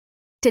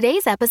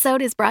Today's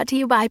episode is brought to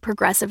you by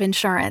Progressive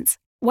Insurance.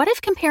 What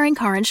if comparing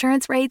car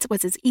insurance rates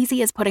was as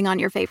easy as putting on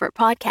your favorite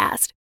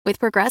podcast? With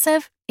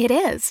Progressive, it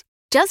is.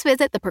 Just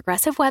visit the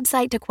Progressive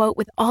website to quote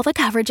with all the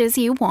coverages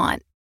you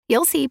want.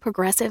 You'll see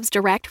Progressive's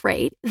direct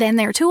rate, then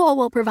their tool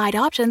will provide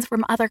options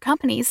from other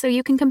companies so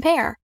you can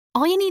compare.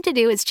 All you need to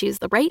do is choose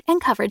the rate and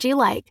coverage you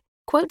like.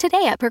 Quote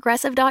today at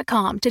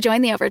Progressive.com to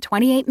join the over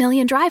 28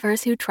 million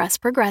drivers who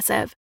trust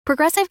Progressive.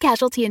 Progressive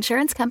Casualty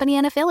Insurance Company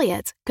and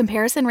Affiliates.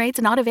 Comparison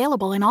rates not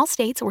available in all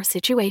states or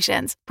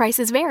situations.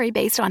 Prices vary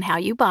based on how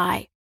you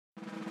buy.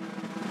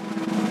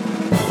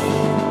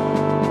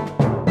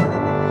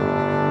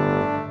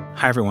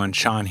 Hi everyone,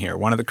 Sean here,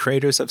 one of the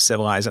creators of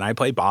Civilized, and I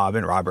play Bob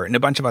and Robert and a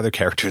bunch of other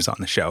characters on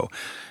the show.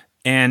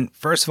 And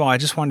first of all, I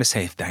just wanted to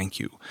say thank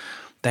you.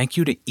 Thank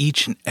you to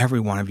each and every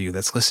one of you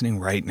that's listening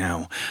right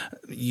now.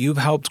 You've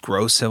helped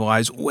grow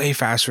Civilized way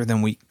faster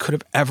than we could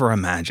have ever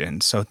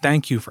imagined. So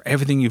thank you for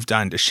everything you've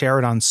done to share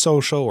it on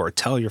social or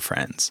tell your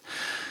friends.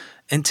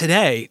 And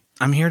today,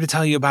 I'm here to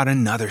tell you about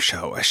another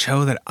show, a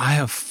show that I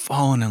have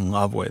fallen in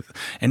love with.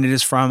 And it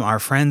is from our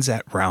friends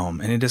at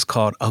Realm, and it is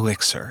called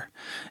Elixir.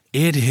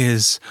 It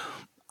is...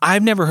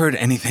 I've never heard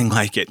anything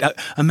like it.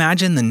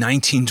 Imagine the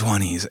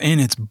 1920s, and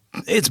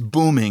it's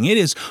booming. It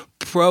is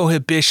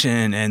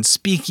prohibition and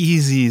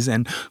speakeasies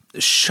and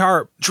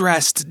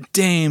sharp-dressed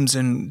dames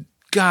and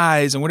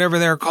guys and whatever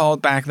they're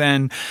called back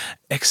then,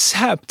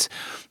 except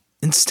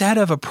instead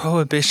of a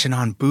prohibition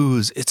on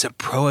booze, it's a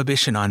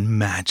prohibition on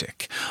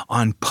magic,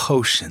 on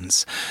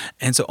potions.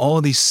 And so all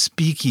of these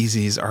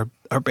speakeasies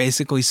are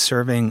basically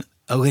serving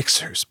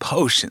elixirs,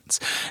 potions.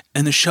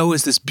 And the show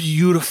is this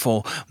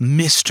beautiful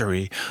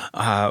mystery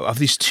of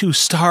these two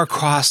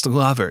star-crossed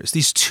lovers,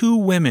 these two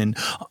women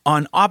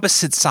on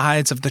opposite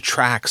sides of the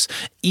tracks,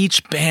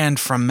 each banned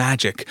from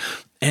magic,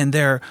 and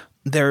their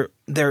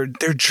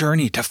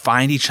journey to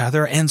find each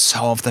other and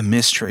solve the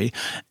mystery.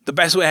 The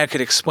best way I could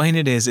explain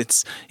it is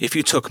it's if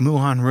you took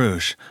Moulin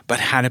Rouge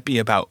but had it be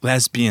about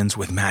lesbians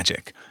with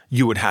magic,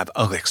 you would have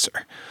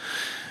Elixir.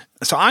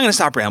 So I'm going to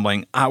stop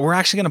rambling. We're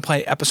actually going to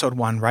play episode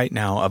 1 right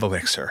now of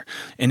Elixir.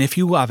 And if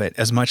you love it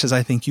as much as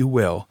I think you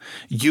will,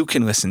 you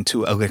can listen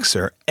to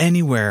Elixir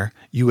anywhere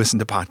you listen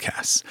to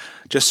podcasts.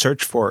 Just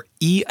search for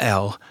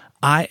ELIXIR.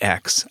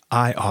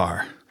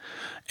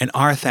 And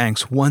our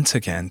thanks once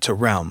again to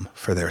Realm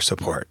for their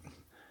support.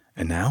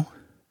 And now,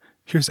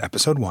 here's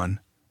episode 1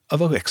 of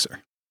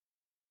Elixir.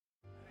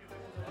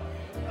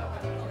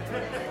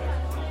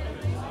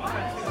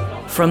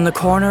 From the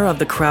corner of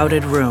the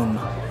crowded room,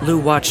 Lou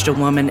watched a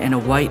woman in a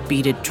white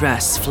beaded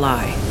dress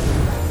fly.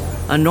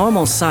 A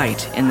normal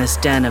sight in this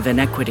den of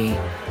inequity,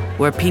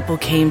 where people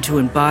came to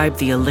imbibe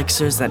the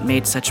elixirs that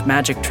made such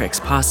magic tricks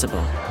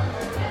possible.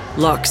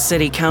 Locke's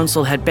city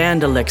council had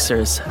banned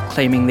elixirs,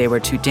 claiming they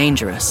were too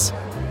dangerous.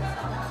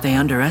 They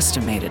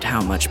underestimated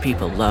how much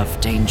people love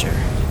danger.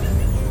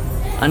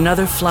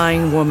 Another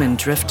flying woman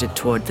drifted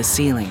toward the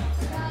ceiling.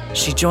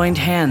 She joined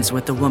hands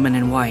with the woman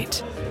in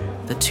white.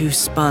 The two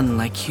spun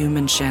like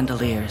human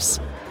chandeliers.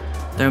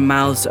 Their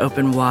mouths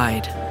open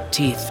wide,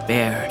 teeth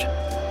bared.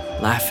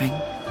 Laughing?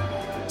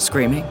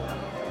 Screaming?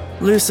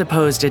 Lou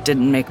supposed it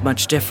didn't make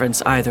much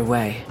difference either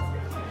way.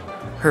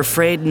 Her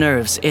frayed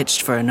nerves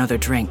itched for another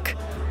drink.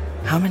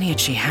 How many had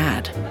she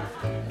had?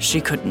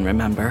 She couldn't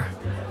remember.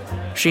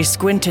 She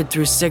squinted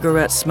through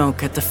cigarette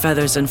smoke at the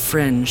feathers and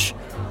fringe,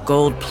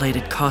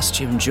 gold-plated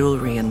costume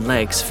jewelry and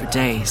legs for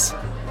days.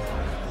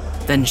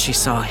 Then she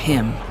saw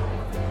him.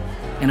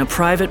 In a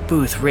private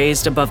booth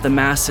raised above the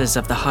masses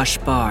of the hush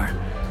bar,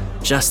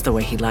 just the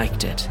way he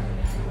liked it.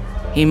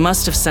 He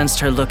must have sensed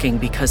her looking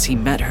because he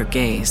met her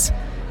gaze.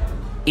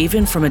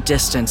 Even from a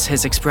distance,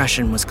 his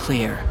expression was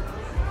clear.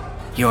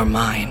 "You're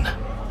mine."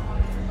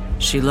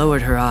 She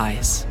lowered her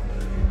eyes.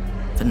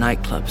 The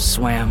nightclub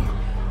swam.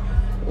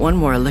 One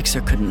more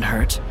elixir couldn't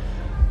hurt.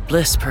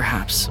 Bliss,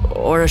 perhaps,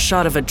 or a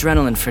shot of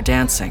adrenaline for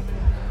dancing.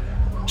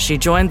 She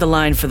joined the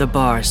line for the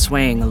bar,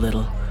 swaying a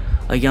little.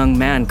 A young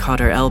man caught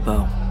her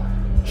elbow.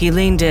 He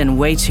leaned in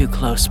way too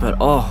close, but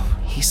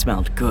he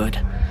smelled good.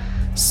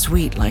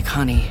 Sweet like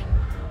honey.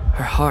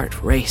 Her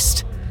heart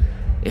raced.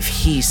 If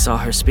he saw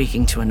her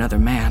speaking to another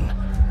man.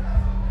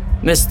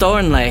 "Miss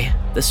Thornley?"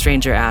 the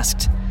stranger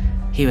asked.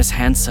 He was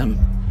handsome.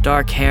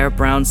 Dark hair,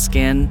 brown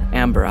skin,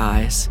 amber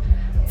eyes.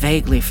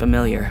 Vaguely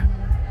familiar.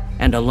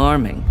 And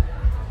alarming.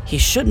 He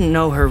shouldn't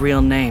know her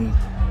real name,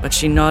 but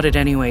she nodded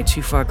anyway,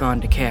 too far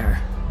gone to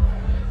care.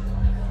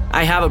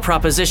 "I have a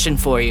proposition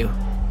for you."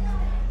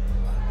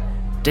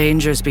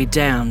 Dangers be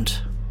damned.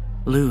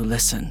 Lou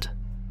listened.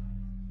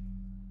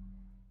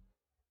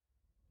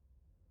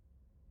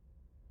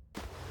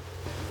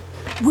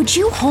 "Would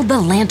you hold the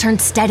lantern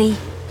steady?"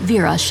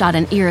 Vera shot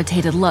an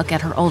irritated look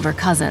at her older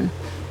cousin.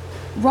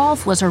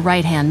 Rolf was her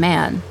right-hand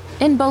man,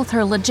 in both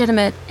her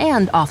legitimate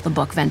and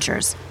off-the-book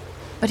ventures,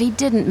 but he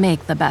didn't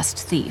make the best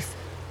thief.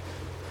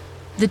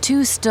 The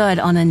two stood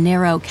on a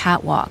narrow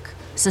catwalk,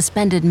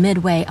 suspended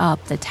midway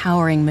up the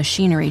towering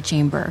machinery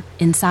chamber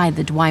inside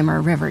the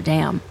Dwemer River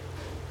Dam.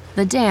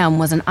 The dam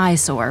was an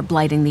eyesore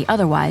blighting the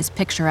otherwise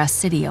picturesque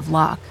city of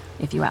Locke,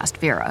 if you asked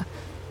Vera.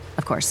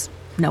 Of course,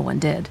 no one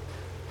did.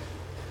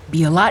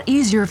 "Be a lot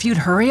easier if you'd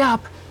hurry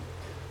up."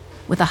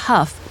 With a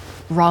huff,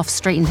 Rolf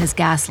straightened his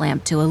gas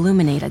lamp to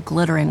illuminate a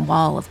glittering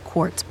wall of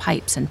quartz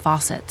pipes and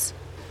faucets.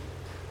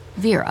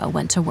 Vera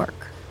went to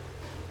work.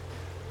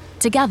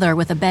 Together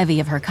with a bevy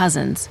of her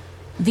cousins,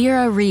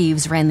 Vera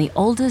Reeves ran the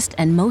oldest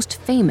and most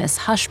famous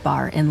hush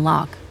bar in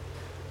Locke.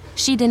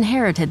 She'd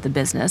inherited the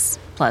business,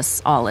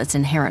 plus all its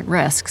inherent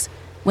risks,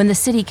 when the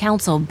city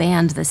council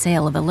banned the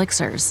sale of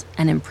elixirs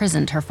and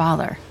imprisoned her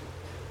father.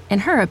 In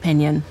her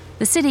opinion,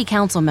 the city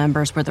council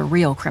members were the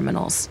real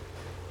criminals.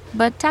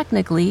 But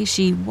technically,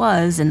 she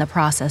was in the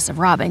process of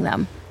robbing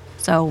them,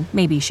 so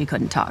maybe she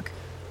couldn't talk.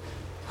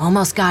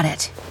 "Almost got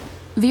it."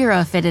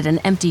 Vera fitted an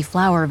empty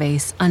flower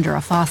vase under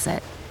a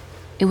faucet.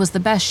 It was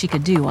the best she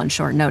could do on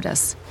short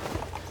notice.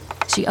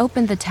 She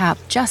opened the tap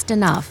just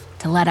enough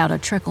to let out a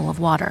trickle of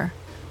water.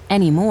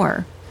 Any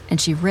more, and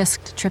she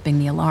risked tripping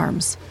the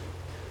alarms.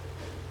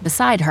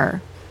 Beside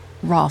her,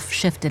 Rolf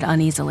shifted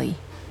uneasily.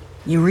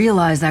 "You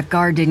realize that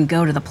guard didn't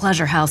go to the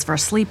pleasure house for a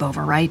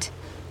sleepover, right?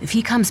 If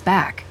he comes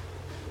back..."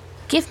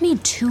 "Give me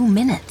 2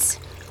 minutes."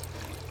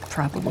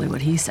 Probably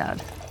what he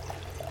said.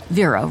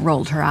 Vera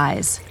rolled her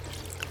eyes.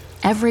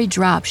 Every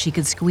drop she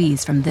could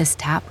squeeze from this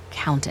tap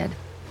counted.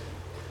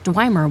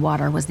 Dwemer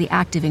water was the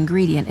active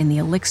ingredient in the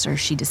elixir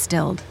she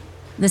distilled.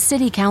 The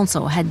city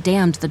council had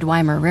dammed the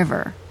Dwemer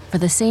River for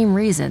the same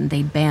reason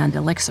they'd banned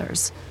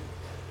elixirs,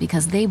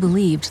 because they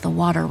believed the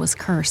water was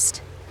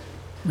cursed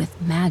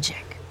with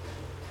magic.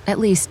 At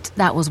least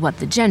that was what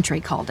the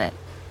gentry called it.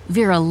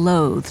 Vera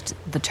loathed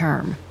the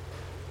term.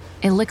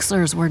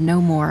 Elixirs were no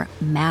more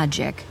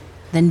magic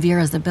than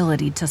Vera's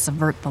ability to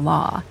subvert the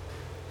law.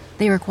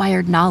 They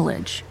required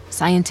knowledge,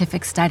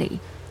 scientific study,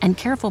 and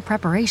careful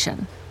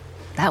preparation.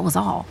 That was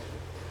all.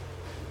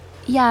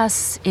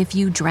 Yes, if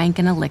you drank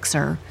an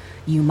elixir,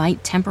 you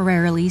might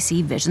temporarily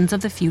see visions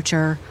of the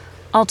future,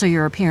 alter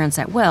your appearance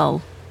at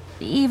will,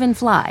 even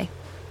fly.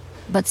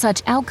 But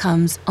such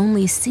outcomes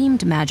only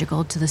seemed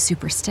magical to the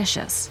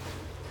superstitious.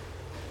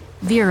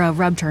 Vera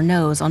rubbed her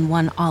nose on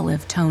one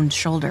olive-toned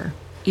shoulder,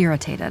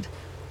 irritated.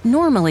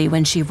 Normally,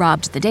 when she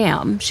robbed the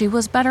dam, she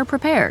was better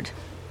prepared.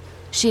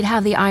 She'd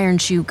have the Iron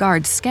Shoe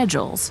Guards'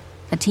 schedules,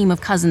 a team of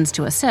cousins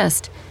to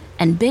assist,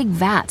 and big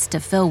vats to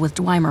fill with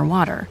Dwemer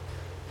water.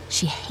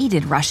 She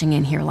hated rushing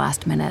in here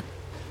last minute.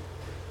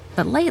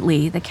 But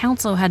lately, the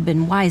council had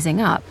been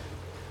wising up,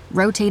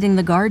 rotating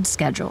the guards'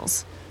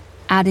 schedules,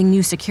 adding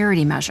new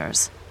security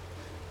measures,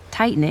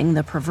 tightening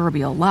the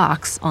proverbial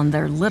locks on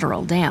their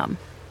literal dam.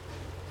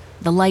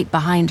 The light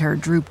behind her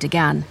drooped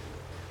again.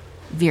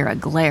 Vera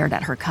glared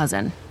at her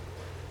cousin.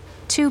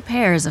 2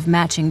 pairs of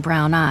matching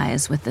brown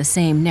eyes with the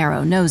same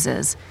narrow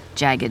noses,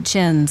 jagged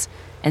chins,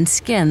 and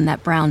skin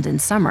that browned in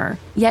summer,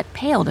 yet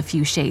paled a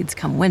few shades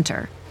come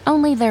winter.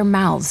 Only their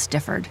mouths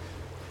differed.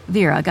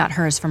 Vera got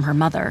hers from her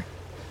mother,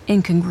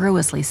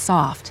 incongruously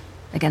soft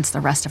against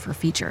the rest of her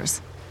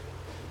features.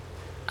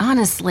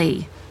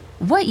 "Honestly,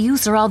 what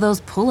use are all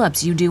those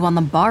pull-ups you do on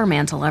the bar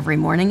mantle every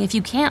morning if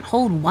you can't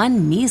hold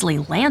one measly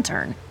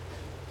lantern?"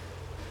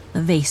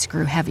 The vase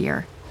grew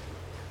heavier.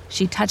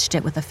 She touched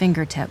it with a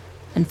fingertip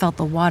and felt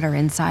the water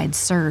inside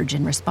surge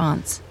in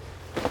response.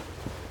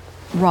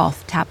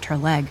 Rolf tapped her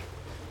leg.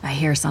 "I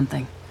hear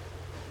something."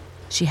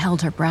 She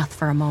held her breath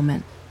for a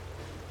moment.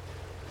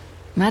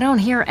 "I don't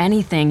hear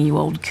anything, you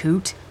old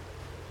coot."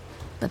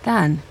 But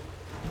then,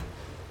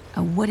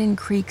 a wooden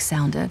creak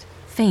sounded,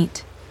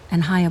 faint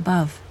and high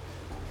above,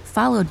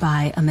 followed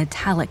by a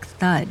metallic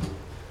thud,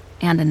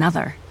 and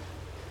another.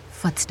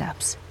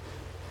 Footsteps.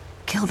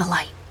 "Kill the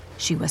light,"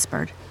 she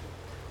whispered.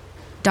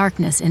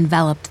 Darkness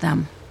enveloped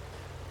them.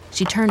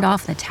 She turned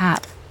off the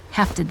tap,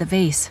 hefted the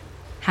vase,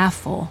 half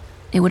full.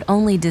 It would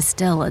only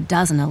distill a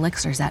dozen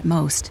elixirs at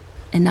most,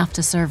 enough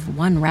to serve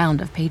 1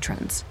 round of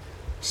patrons.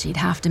 She'd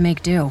have to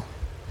make do.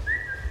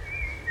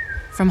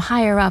 From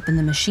higher up in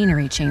the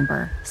machinery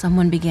chamber,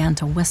 someone began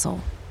to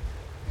whistle.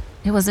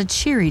 It was a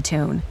cheery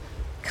tune,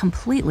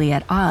 completely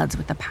at odds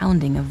with the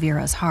pounding of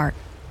Vera's heart.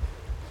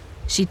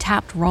 She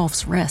tapped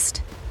Rolf's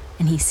wrist,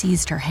 and he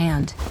seized her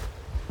hand.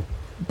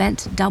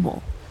 Bent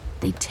double,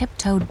 they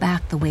tiptoed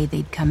back the way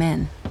they'd come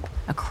in,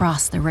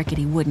 across the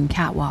rickety wooden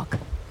catwalk.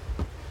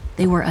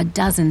 They were a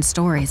dozen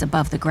stories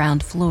above the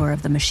ground floor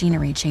of the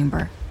machinery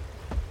chamber.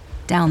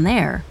 Down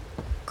there,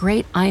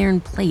 great iron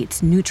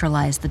plates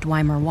neutralized the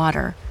Dwemer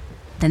water,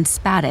 then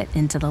spat it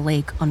into the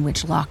lake on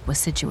which Locke was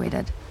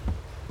situated.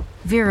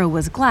 Vera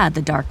was glad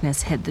the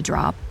darkness hid the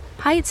drop.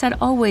 Heights had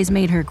always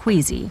made her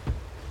queasy.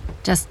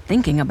 Just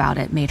thinking about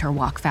it made her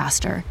walk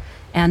faster,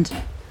 and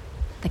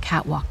the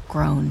catwalk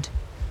groaned.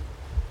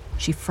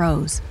 She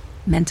froze,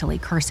 mentally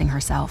cursing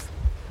herself.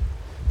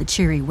 The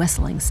cheery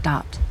whistling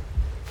stopped.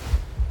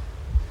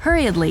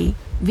 Hurriedly,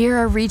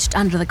 Vera reached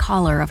under the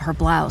collar of her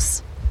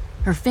blouse.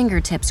 Her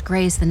fingertips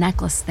grazed the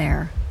necklace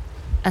there,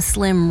 a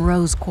slim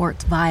rose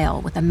quartz vial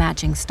with a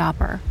matching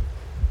stopper.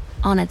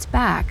 On its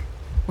back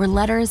were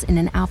letters in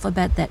an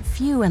alphabet that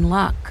few in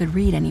Locke could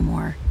read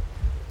anymore.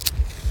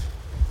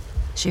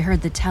 She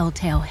heard the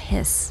telltale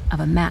hiss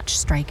of a match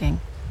striking.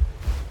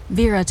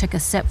 Vera took a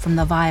sip from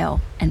the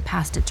vial and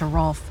passed it to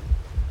Rolf.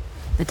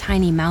 The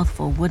tiny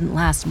mouthful wouldn't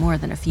last more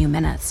than a few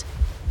minutes,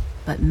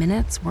 but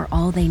minutes were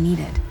all they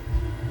needed.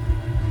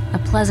 A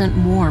pleasant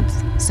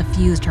warmth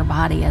suffused her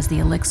body as the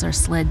elixir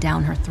slid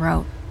down her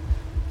throat.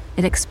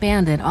 It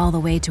expanded all the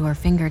way to her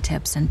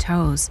fingertips and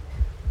toes,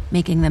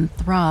 making them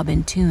throb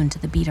in tune to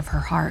the beat of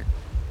her heart.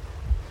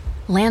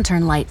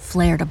 Lantern light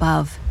flared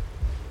above.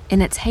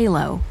 In its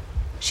halo,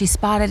 she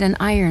spotted an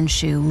iron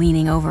shoe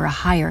leaning over a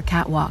higher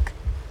catwalk,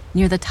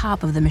 near the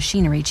top of the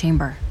machinery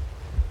chamber.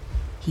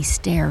 He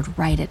stared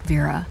right at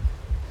Vera.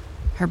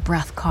 Her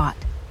breath caught.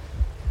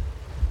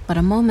 But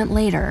a moment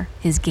later,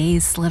 his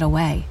gaze slid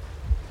away.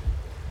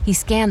 He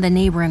scanned the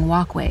neighboring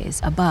walkways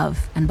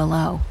above and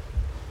below.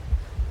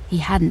 He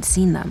hadn't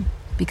seen them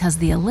because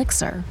the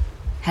elixir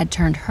had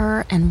turned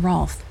her and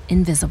Rolf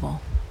invisible.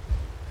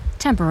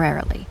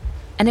 Temporarily,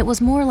 and it was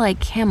more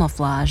like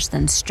camouflage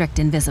than strict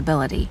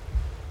invisibility.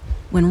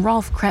 When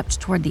Rolf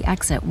crept toward the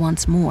exit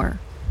once more,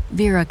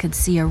 Vera could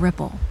see a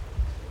ripple,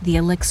 the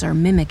elixir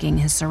mimicking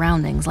his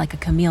surroundings like a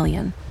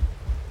chameleon.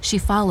 She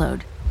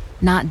followed,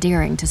 not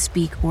daring to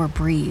speak or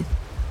breathe.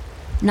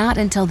 Not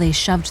until they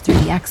shoved through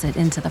the exit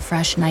into the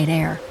fresh night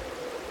air.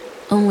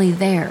 Only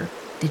there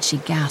did she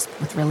gasp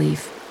with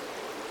relief.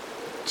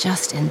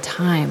 Just in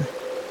time.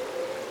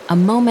 A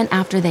moment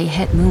after they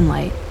hit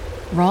moonlight,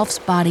 Rolf's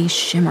body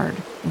shimmered,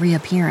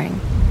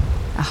 reappearing.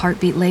 A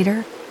heartbeat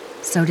later,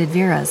 so did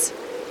Vera's.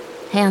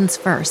 Hands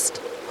first,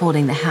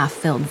 holding the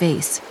half-filled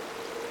vase.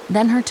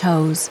 Then her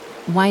toes,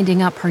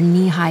 winding up her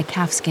knee-high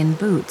calfskin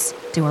boots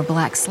to her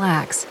black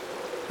slacks.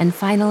 And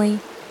finally,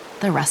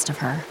 the rest of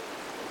her.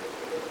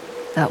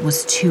 That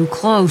was too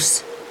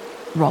close,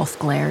 Rolf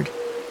glared.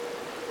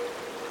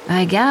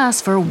 I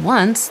guess for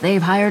once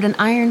they've hired an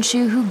iron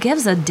shoe who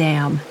gives a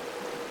damn.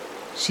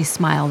 She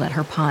smiled at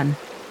her pun.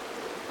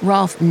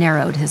 Rolf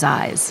narrowed his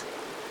eyes,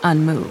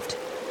 unmoved.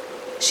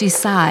 She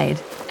sighed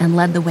and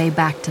led the way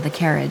back to the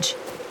carriage,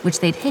 which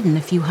they'd hidden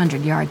a few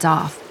hundred yards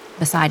off,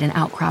 beside an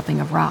outcropping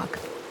of rock.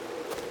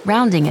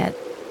 Rounding it,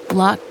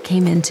 Locke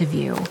came into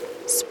view,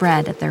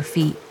 spread at their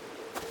feet.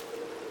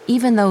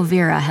 Even though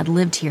Vera had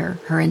lived here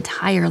her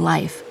entire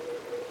life,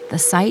 the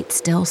sight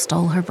still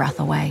stole her breath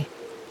away.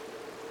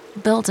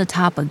 Built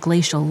atop a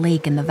glacial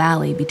lake in the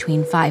valley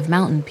between 5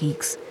 mountain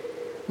peaks,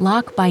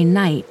 Locke by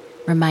night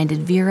reminded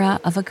Vera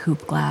of a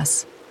coupe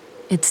glass.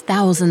 Its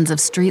thousands of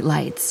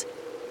streetlights,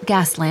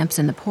 gas lamps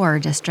in the poorer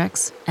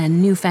districts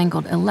and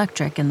newfangled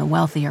electric in the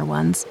wealthier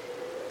ones,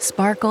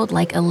 sparkled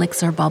like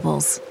elixir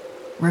bubbles,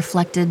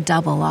 reflected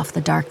double off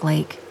the dark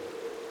lake.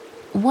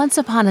 Once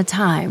upon a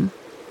time,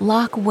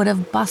 Locke would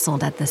have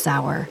bustled at this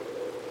hour.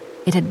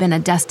 It had been a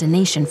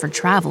destination for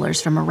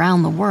travelers from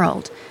around the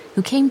world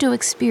who came to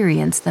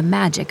experience the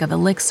magic of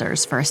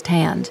elixirs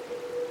firsthand.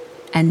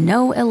 And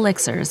no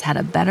elixirs had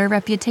a better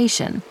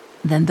reputation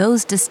than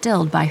those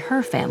distilled by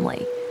her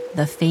family,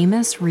 the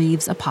famous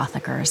Reeves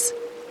apothecars.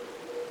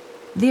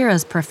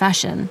 Vera's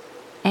profession,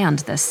 and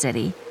this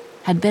city,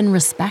 had been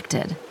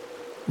respected,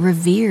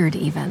 revered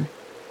even.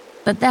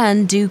 But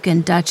then Duke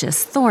and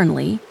Duchess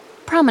Thornley,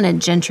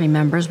 prominent gentry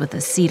members with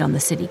a seat on the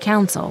city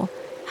council,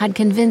 had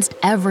convinced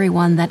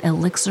everyone that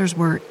elixirs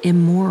were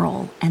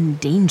immoral and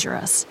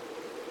dangerous.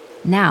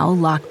 Now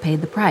Locke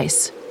paid the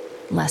price.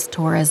 Less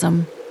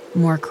tourism,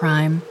 more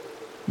crime,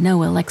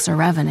 no elixir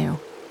revenue.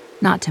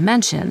 Not to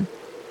mention,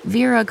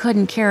 Vera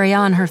couldn't carry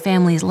on her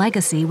family's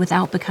legacy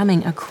without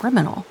becoming a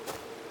criminal.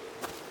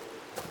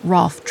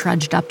 Rolf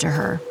trudged up to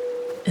her.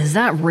 Is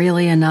that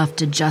really enough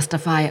to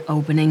justify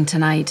opening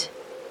tonight?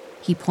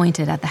 He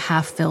pointed at the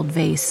half-filled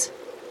vase.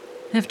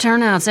 If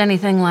turnout's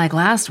anything like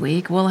last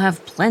week, we'll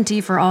have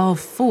plenty for all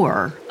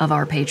 4 of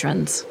our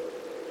patrons.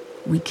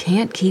 We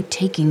can't keep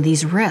taking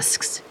these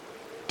risks.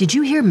 Did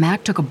you hear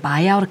Mac took a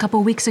buyout a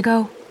couple weeks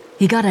ago?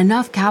 He got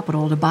enough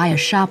capital to buy a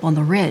shop on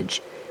the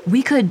ridge.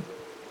 We could...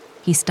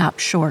 He stopped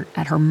short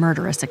at her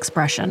murderous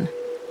expression.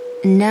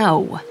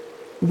 No,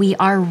 we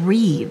are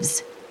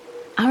Reeves.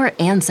 Our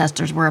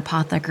ancestors were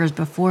apothecars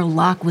before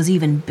Locke was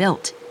even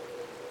built.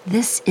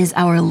 This is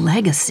our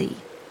legacy.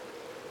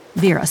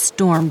 Vera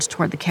stormed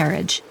toward the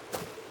carriage.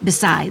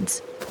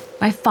 Besides,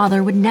 my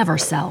father would never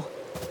sell,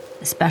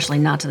 especially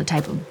not to the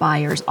type of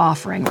buyers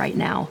offering right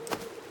now.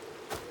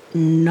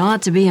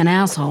 Not to be an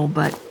asshole,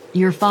 but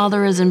your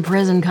father is in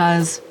prison,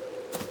 cuz...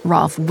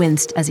 Rolf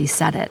winced as he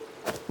said it,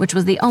 which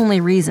was the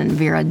only reason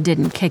Vera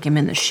didn't kick him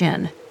in the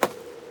shin.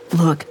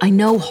 Look, I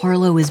know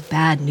Harlow is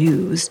bad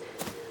news,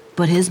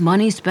 but his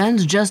money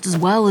spends just as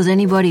well as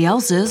anybody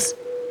else's.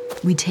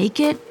 We take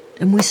it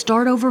and we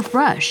start over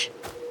fresh.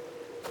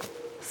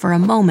 For a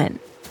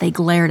moment, they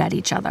glared at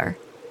each other.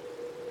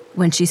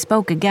 When she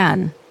spoke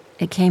again,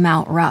 it came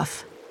out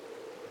rough.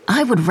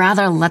 I would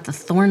rather let the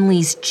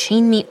Thornleys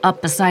chain me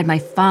up beside my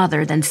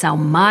father than sell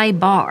my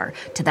bar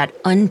to that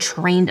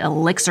untrained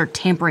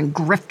elixir-tampering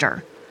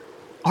grifter.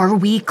 Are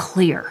we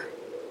clear?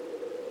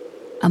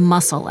 A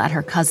muscle at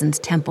her cousin's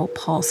temple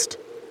pulsed.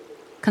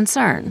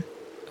 Concern,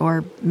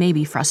 or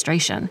maybe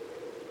frustration.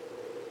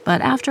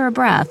 But after a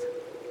breath,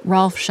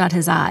 Rolf shut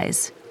his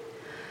eyes.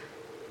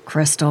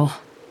 Crystal,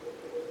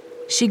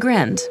 She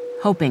grinned,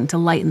 hoping to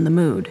lighten the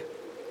mood.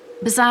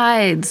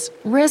 Besides,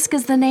 risk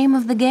is the name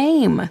of the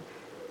game.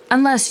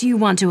 Unless you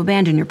want to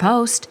abandon your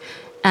post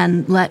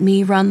and let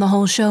me run the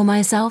whole show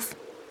myself.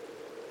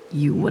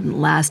 You wouldn't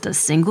last a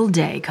single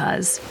day,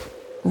 cuz.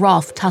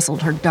 Rolf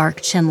tousled her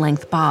dark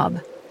chin-length bob.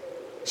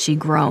 She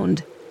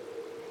groaned.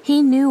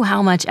 He knew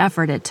how much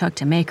effort it took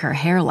to make her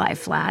hair lie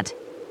flat.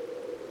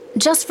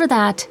 Just for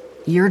that,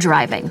 you're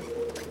driving.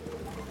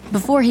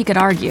 Before he could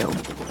argue,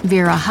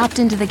 Vera hopped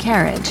into the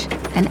carriage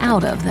and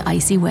out of the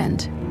icy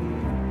wind.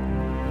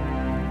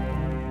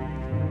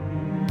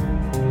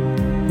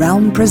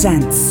 Realm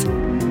presents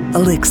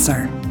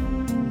Elixir.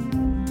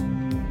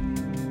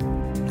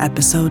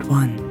 Episode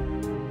 1.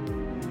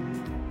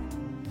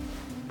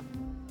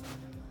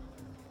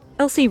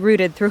 Elsie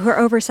rooted through her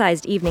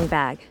oversized evening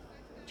bag.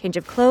 Change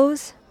of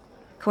clothes,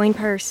 coin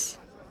purse.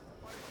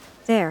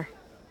 There.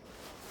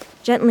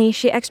 Gently,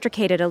 she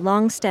extricated a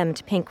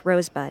long-stemmed pink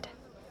rosebud.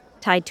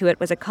 Tied to it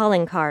was a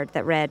calling card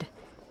that read,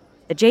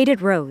 "The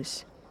Jaded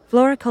Rose,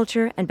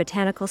 Floriculture and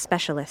Botanical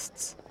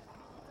Specialists."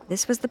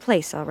 This was the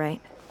place, all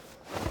right.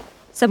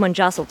 Someone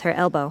jostled her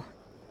elbow.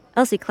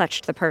 Elsie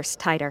clutched the purse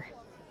tighter.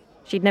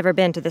 She'd never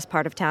been to this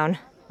part of town,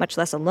 much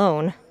less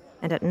alone,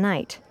 and at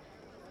night.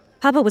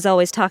 Papa was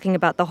always talking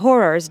about the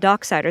horrors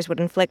docksiders would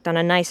inflict on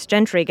a nice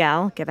gentry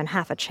gal, given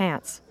half a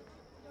chance.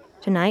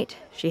 Tonight,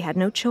 she had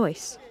no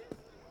choice.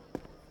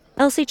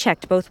 Elsie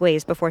checked both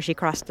ways before she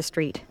crossed the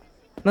street.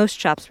 Most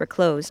shops were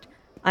closed,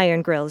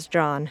 iron grills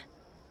drawn.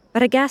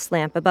 But a gas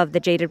lamp above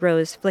the Jaded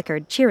Rose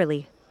flickered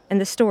cheerily,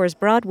 and the store's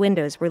broad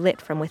windows were lit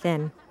from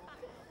within.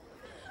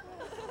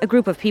 A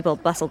group of people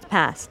bustled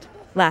past,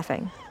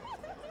 laughing.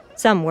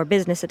 Some wore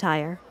business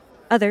attire,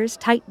 others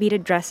tight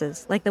beaded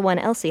dresses like the one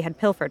Elsie had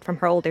pilfered from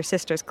her older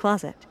sister's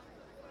closet.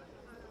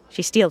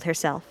 She steeled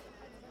herself.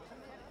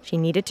 She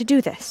needed to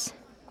do this.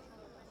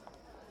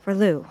 For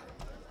Lou.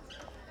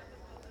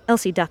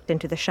 Elsie ducked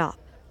into the shop.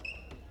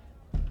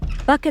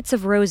 Buckets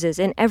of roses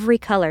in every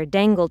color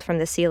dangled from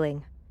the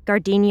ceiling.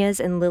 Gardenias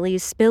and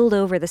lilies spilled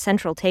over the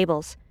central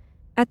tables.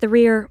 At the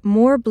rear,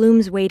 more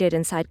blooms waited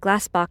inside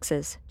glass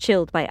boxes,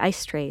 chilled by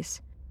ice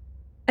trays.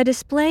 A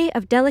display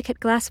of delicate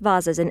glass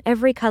vases in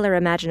every color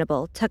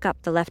imaginable took up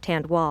the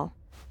left-hand wall.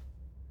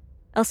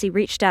 Elsie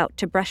reached out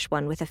to brush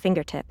one with a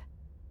fingertip.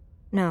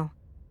 No,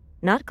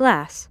 not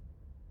glass.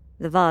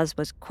 The vase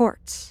was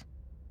quartz.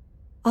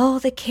 All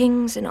the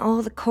kings and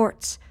all the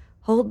courts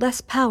hold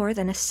less power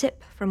than a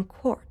sip from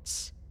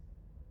quartz.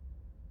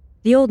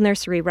 The old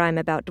nursery rhyme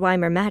about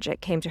Dwemer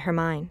magic came to her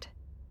mind.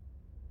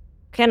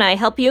 "Can I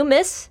help you,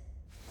 miss?"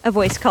 a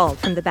voice called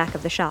from the back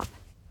of the shop.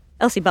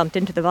 Elsie bumped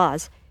into the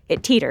vase.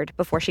 It teetered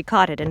before she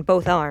caught it in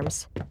both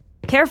arms.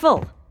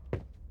 "Careful!"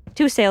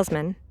 Two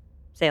salesmen,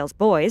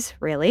 salesboys,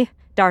 really,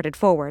 darted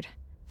forward.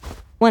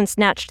 One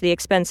snatched the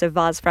expensive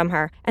vase from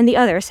her, and the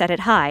other set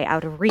it high,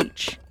 out of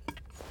reach.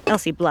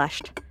 Elsie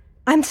blushed.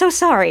 "I'm so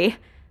sorry.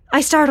 I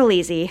startle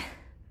easy.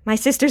 My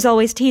sister's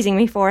always teasing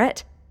me for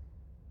it."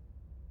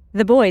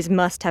 The boys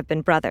must have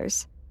been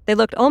brothers. They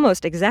looked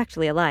almost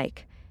exactly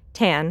alike.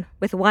 Tan,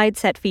 with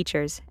wide-set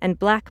features, and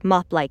black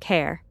mop-like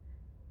hair.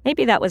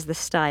 Maybe that was the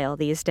style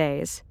these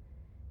days.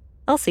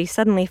 Elsie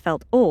suddenly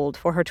felt old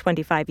for her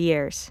 25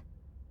 years.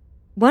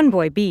 One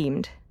boy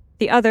beamed.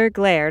 The other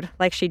glared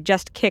like she'd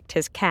just kicked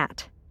his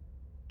cat.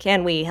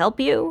 "Can we help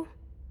you?"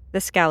 the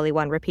scowly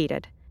one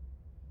repeated.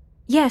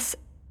 "Yes,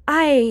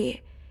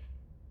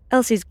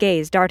 Elsie's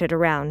gaze darted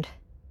around.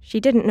 She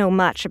didn't know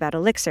much about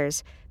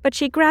elixirs, but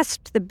she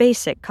grasped the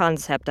basic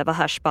concept of a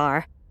hush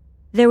bar.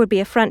 There would be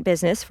a front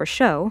business for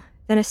show,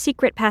 then a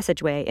secret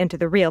passageway into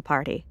the real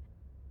party.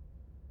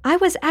 "I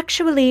was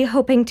actually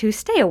hoping to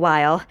stay a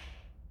while.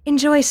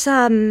 Enjoy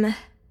some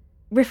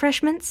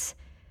refreshments?"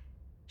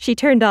 She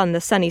turned on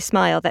the sunny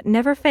smile that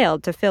never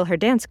failed to fill her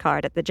dance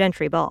card at the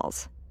gentry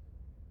balls.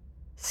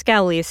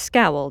 Scowley's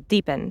scowl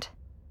deepened.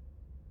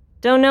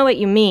 "Don't know what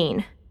you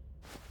mean."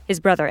 His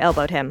brother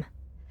elbowed him.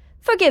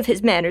 "Forgive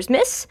his manners,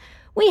 miss.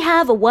 We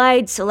have a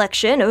wide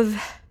selection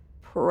of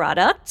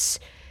products.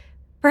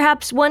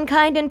 Perhaps one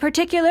kind in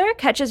particular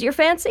catches your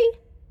fancy?"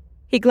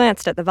 He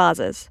glanced at the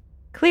vases.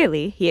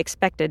 Clearly, he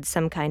expected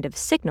some kind of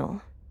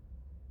signal.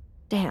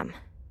 Damn.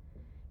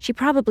 She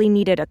probably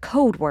needed a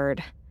code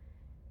word.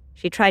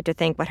 She tried to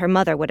think what her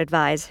mother would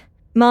advise.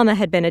 Mama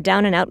had been a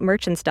down-and-out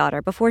merchant's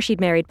daughter before she'd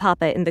married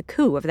Papa in the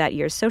coup of that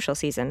year's social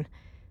season.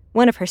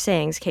 One of her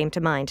sayings came to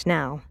mind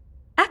now.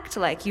 "Act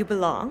like you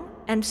belong,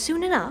 and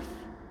soon enough,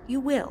 you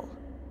will."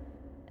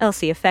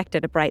 Elsie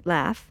affected a bright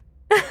laugh.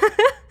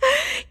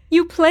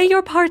 "You play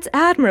your parts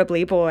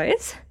admirably,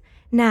 boys.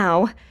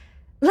 Now,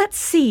 let's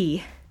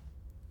see."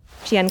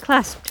 She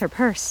unclasped her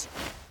purse.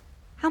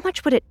 How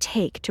much would it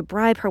take to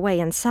bribe her way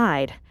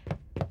inside?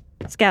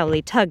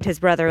 Scowley tugged his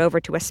brother over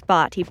to a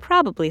spot he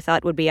probably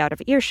thought would be out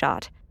of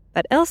earshot,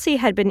 but Elsie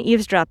had been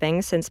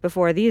eavesdropping since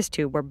before these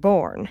two were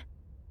born.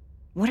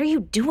 "What are you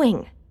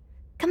doing?"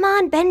 "Come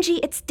on, Benji,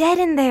 it's dead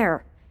in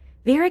there.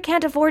 Vera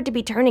can't afford to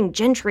be turning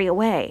gentry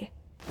away."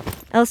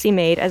 Elsie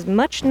made as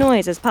much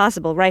noise as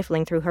possible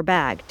rifling through her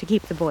bag to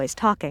keep the boys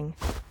talking.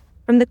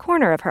 From the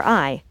corner of her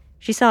eye,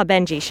 She saw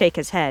Benji shake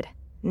his head.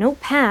 No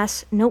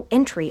pass, no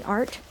entry,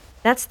 Art.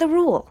 That's the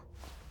rule.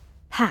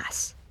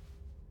 Pass.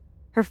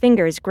 Her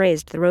fingers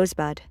grazed the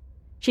rosebud.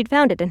 She'd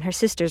found it in her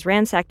sister's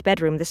ransacked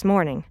bedroom this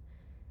morning.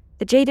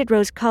 The Jaded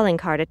Rose calling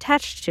card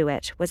attached to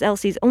it was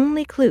Elsie's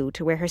only clue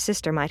to where her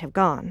sister might have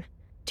gone,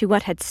 to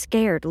what had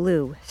scared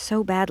Lou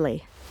so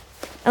badly.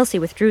 Elsie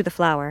withdrew the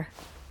flower,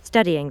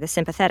 studying the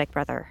sympathetic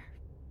brother.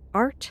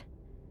 Art?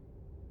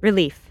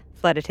 Relief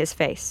flooded his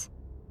face.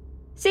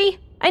 See,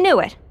 I knew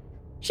it.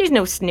 She's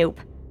no snoop.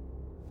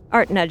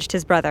 Art nudged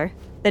his brother,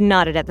 then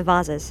nodded at the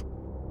vases.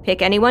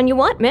 Pick anyone you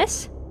want,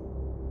 miss.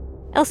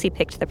 Elsie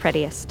picked the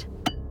prettiest.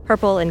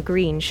 Purple and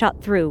green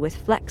shot through with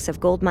flecks of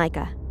gold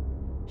mica.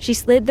 She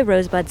slid the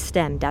rosebud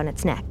stem down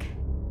its neck.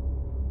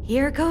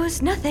 Here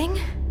goes nothing.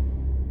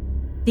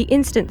 The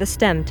instant the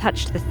stem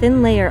touched the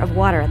thin layer of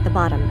water at the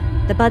bottom,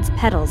 the bud's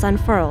petals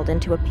unfurled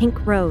into a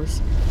pink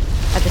rose.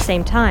 At the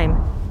same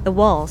time, the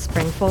wall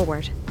sprang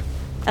forward.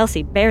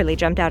 Elsie barely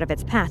jumped out of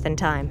its path in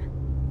time.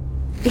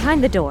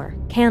 Behind the door,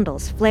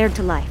 candles flared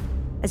to life,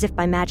 as if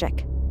by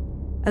magic.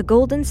 A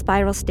golden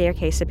spiral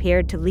staircase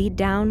appeared to lead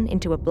down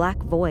into a black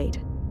void.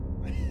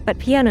 But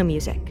piano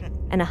music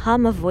and a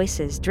hum of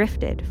voices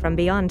drifted from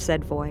beyond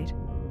said void.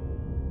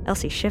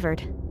 Elsie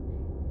shivered.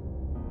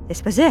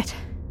 This was it.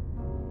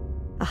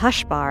 A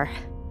hush bar.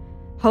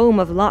 Home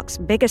of Locke's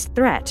biggest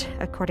threat,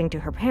 according to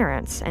her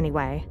parents,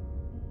 anyway.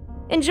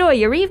 Enjoy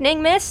your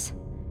evening, miss,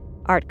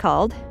 Art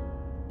called.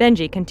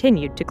 Benji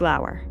continued to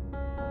glower.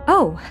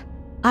 Oh,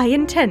 I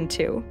intend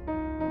to.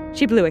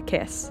 She blew a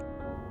kiss.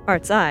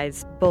 Art's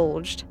eyes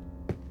bulged.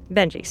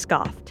 Benji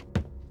scoffed.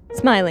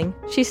 Smiling,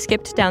 she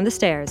skipped down the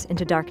stairs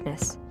into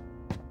darkness.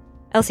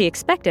 Elsie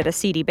expected a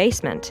seedy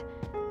basement.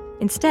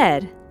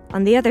 Instead,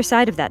 on the other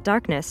side of that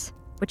darkness,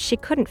 which she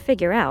couldn't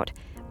figure out,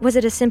 was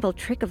it a simple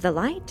trick of the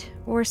light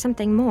or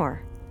something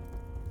more?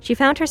 She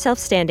found herself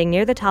standing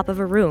near the top of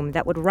a room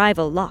that would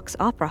rival Locke's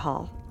opera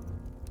hall.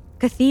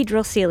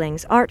 Cathedral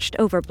ceilings arched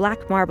over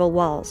black marble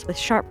walls with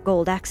sharp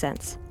gold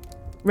accents.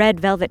 Red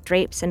velvet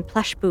drapes and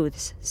plush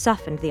booths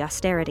softened the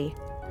austerity.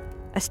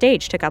 A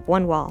stage took up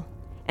one wall,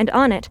 and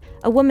on it,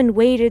 a woman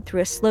waded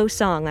through a slow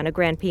song on a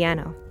grand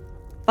piano.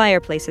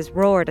 Fireplaces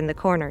roared in the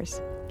corners.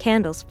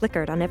 Candles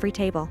flickered on every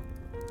table.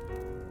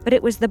 But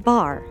it was the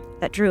bar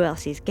that drew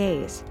Elsie's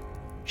gaze.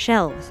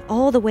 Shelves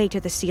all the way to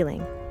the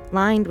ceiling,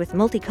 lined with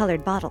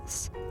multicolored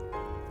bottles.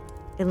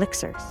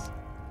 Elixirs.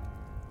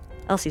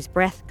 Elsie's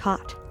breath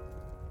caught.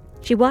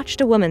 She watched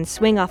a woman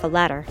swing off a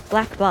ladder,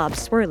 black bob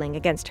swirling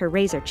against her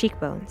razor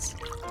cheekbones.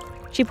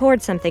 She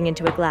poured something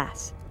into a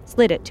glass,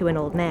 slid it to an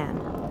old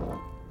man.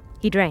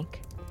 He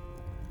drank.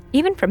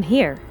 Even from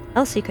here,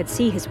 Elsie could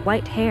see his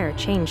white hair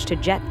change to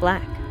jet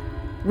black.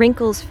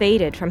 Wrinkles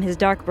faded from his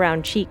dark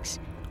brown cheeks,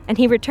 and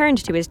he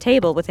returned to his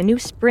table with a new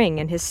spring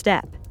in his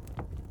step.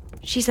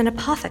 She's an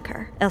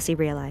apotheker, Elsie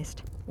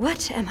realized.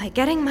 What am I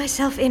getting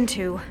myself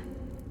into?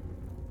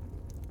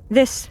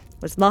 This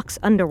was Locke's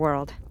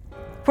underworld.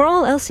 For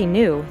all Elsie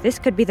knew, this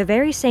could be the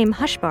very same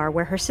hush bar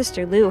where her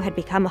sister Lou had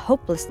become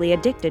hopelessly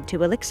addicted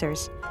to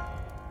elixirs.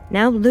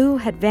 Now Lou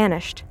had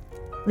vanished,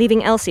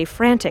 leaving Elsie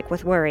frantic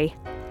with worry.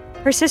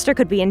 Her sister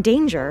could be in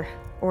danger,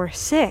 or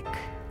sick,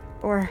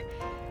 or...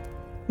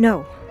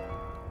 No,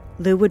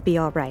 Lou would be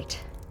all right.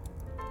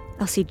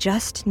 Elsie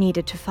just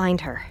needed to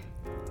find her.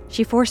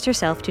 She forced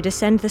herself to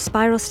descend the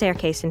spiral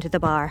staircase into the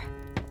bar,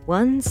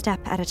 one step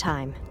at a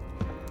time.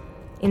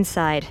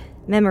 Inside,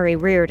 memory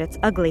reared its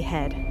ugly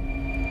head.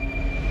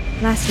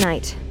 Last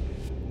night,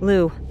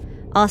 Lou,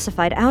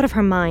 ossified out of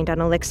her mind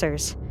on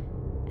elixirs.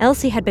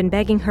 Elsie had been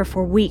begging her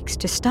for weeks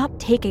to stop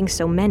taking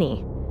so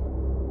many.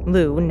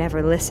 Lou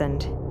never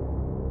listened.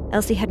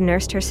 Elsie had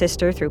nursed her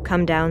sister through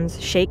come-downs,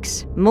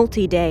 shakes,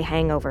 multi-day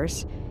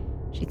hangovers.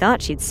 She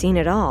thought she'd seen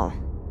it all.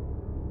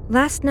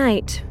 Last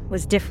night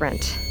was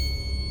different.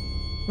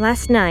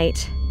 Last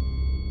night,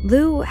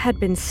 Lou had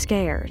been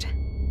scared.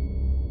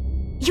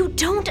 You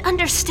don't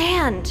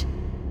understand!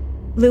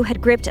 Lou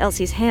had gripped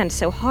Elsie's hand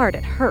so hard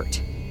it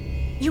hurt.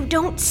 You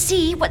don't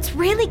see what's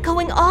really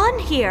going on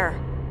here!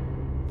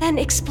 Then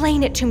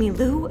explain it to me,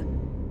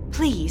 Lou.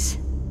 Please.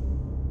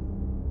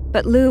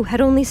 But Lou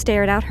had only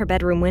stared out her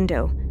bedroom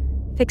window,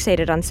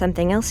 fixated on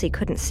something Elsie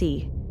couldn't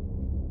see.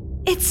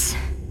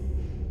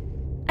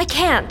 I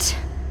can't.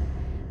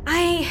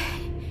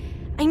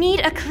 I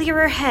need a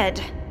clearer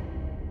head.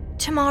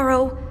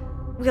 Tomorrow,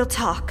 we'll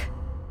talk.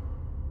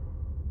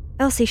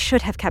 Elsie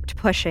should have kept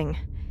pushing.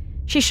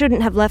 She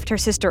shouldn't have left her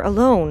sister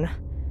alone.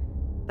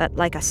 But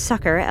like a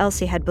sucker,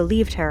 Elsie had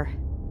believed her.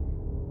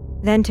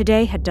 Then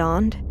today had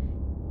dawned,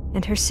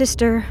 and her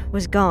sister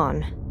was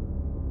gone.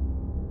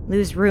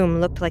 Lou's room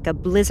looked like a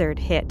blizzard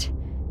hit,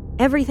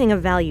 everything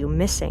of value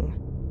missing.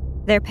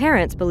 Their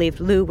parents believed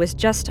Lou was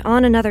just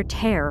on another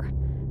tear,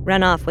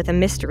 run off with a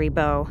mystery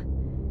beau.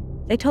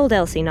 They told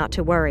Elsie not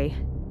to worry,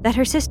 that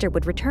her sister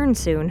would return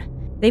soon.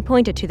 They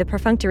pointed to the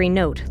perfunctory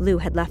note Lou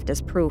had left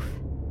as proof.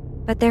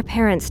 But their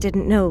parents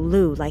didn't know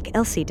Lou like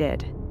Elsie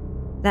did.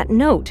 That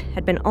note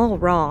had been all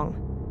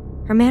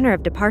wrong. Her manner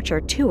of departure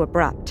too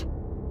abrupt.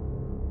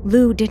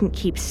 Lou didn't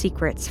keep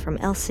secrets from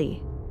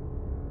Elsie.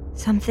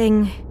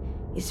 Something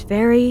is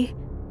very,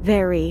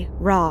 very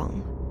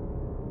wrong.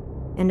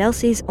 And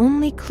Elsie's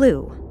only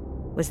clue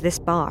was this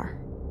bar.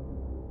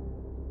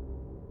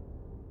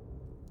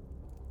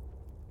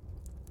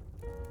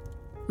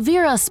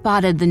 Vera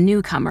spotted the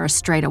newcomer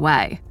straight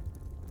away.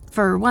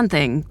 For one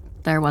thing,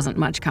 there wasn't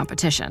much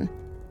competition.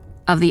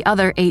 Of the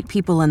other 8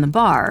 people in the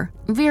bar,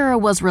 Vera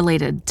was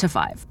related to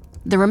 5.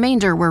 The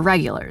remainder were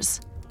regulars.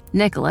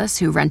 Nicholas,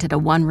 who rented a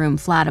one-room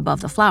flat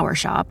above the flower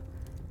shop,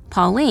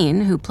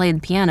 Pauline, who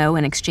played piano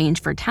in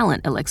exchange for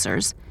talent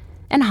elixirs,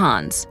 and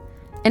Hans,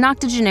 an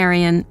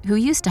octogenarian who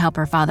used to help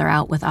her father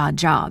out with odd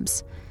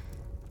jobs.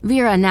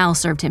 Vera now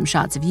served him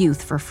shots of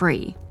youth for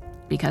free,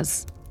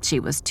 because she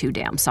was too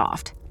damn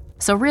soft.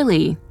 So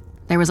really,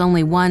 there was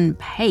only one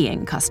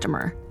paying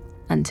customer,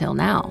 until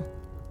now.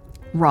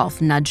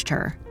 Rolf nudged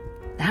her.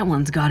 That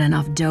one's got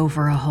enough dough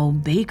for a whole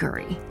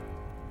bakery.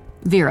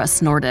 Vera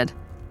snorted,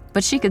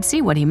 but she could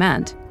see what he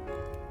meant.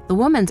 The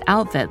woman's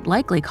outfit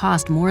likely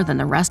cost more than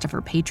the rest of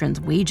her patrons'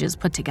 wages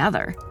put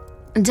together.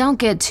 Don't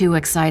get too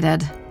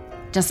excited.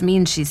 Just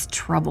means she's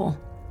trouble.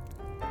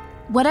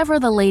 Whatever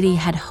the lady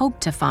had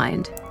hoped to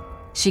find,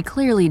 she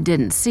clearly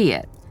didn't see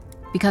it,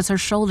 because her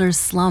shoulders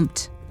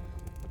slumped.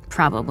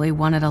 Probably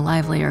wanted a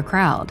livelier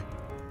crowd.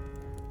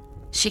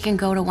 She can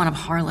go to one of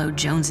Harlow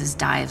Jones's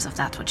dives if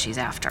that's what she's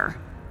after.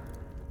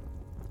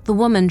 The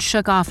woman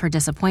shook off her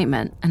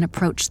disappointment and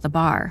approached the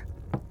bar.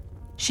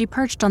 She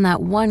perched on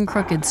that one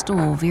crooked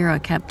stool Vera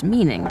kept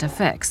meaning to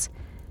fix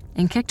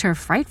and kicked her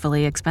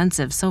frightfully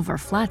expensive silver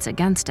flats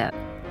against it.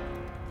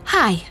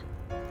 "Hi,"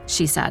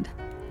 she said.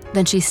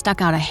 Then she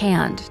stuck out a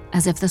hand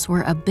as if this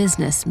were a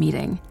business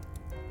meeting.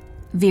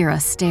 Vera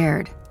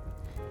stared.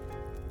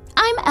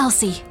 "I'm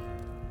Elsie."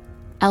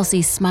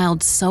 Elsie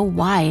smiled so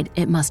wide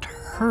it must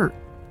hurt.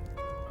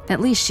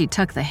 At least she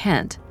took the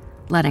hint,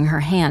 letting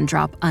her hand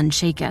drop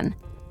unshaken.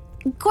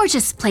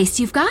 "Gorgeous place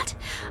you've got.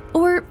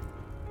 Or,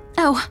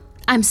 oh,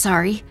 I'm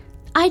sorry.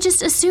 I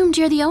just assumed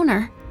you're the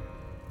owner."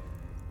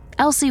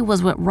 Elsie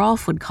was what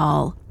Rolf would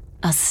call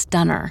a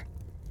stunner.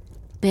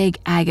 Big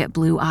agate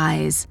blue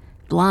eyes,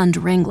 blonde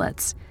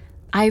ringlets,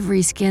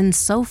 ivory skin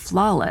so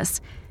flawless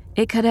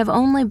it could have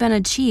only been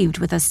achieved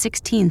with a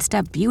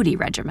 16-step beauty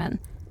regimen.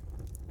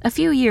 A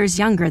few years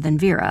younger than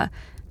Vera,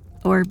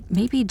 or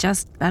maybe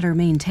just better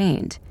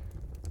maintained.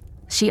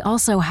 She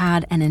also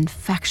had an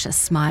infectious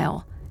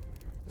smile,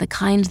 the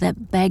kind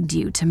that begged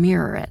you to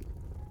mirror it.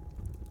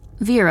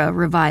 Vera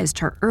revised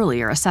her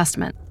earlier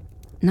assessment.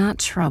 Not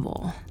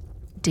trouble,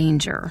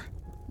 danger,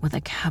 with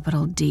a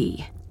capital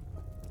D.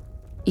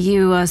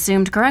 "You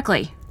assumed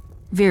correctly."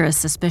 Vera's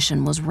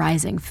suspicion was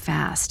rising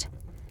fast.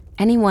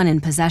 Anyone in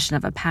possession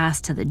of a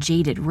pass to the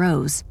Jaded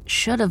Rose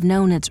should have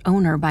known its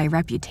owner by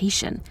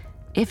reputation,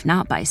 if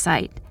not by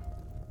sight.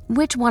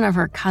 Which one of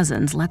her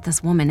cousins let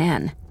this woman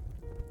in?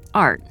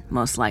 Art,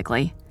 most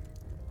likely.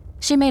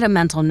 She made a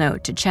mental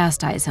note to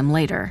chastise him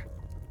later.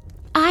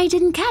 "I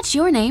didn't catch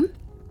your name."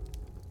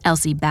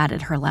 Elsie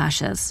batted her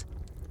lashes.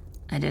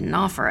 "I didn't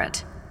offer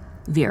it,"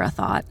 Vera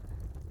thought.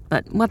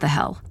 But what the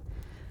hell?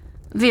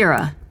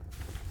 "Vera."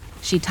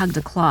 She tugged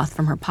a cloth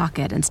from her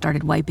pocket and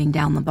started wiping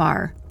down the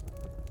bar.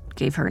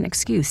 Gave her an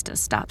excuse to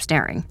stop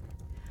staring.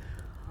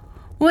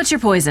 "What's your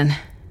poison?"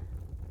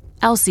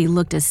 Elsie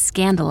looked as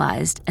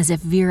scandalized as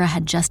if Vera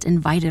had just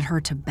invited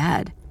her to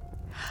bed.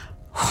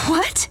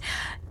 "What?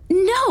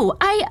 No,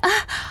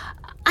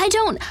 I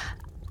don't.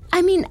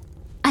 I mean,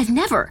 I've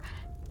never."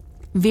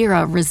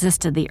 Vera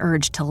resisted the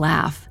urge to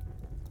laugh.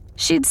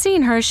 She'd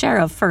seen her share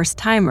of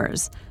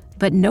first-timers,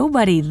 but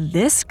nobody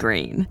this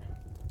green.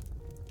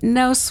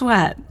 No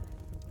sweat.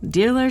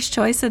 Dealer's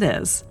choice it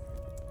is.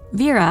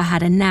 Vera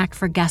had a knack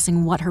for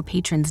guessing what her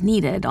patrons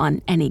needed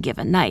on any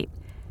given night.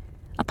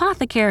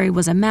 Apothecary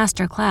was a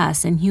master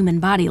class in human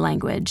body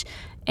language,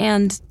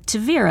 and to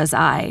Vera's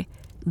eye,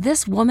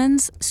 this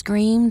woman's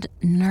screamed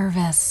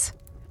nervous.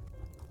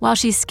 While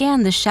she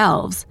scanned the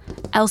shelves,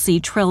 Elsie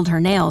trilled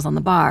her nails on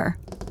the bar.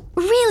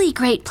 "Really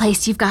great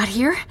place you've got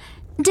here.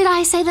 Did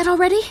I say that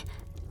already?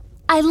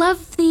 I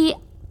love the,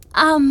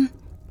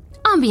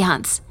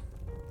 ambiance."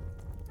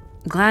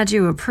 "Glad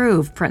you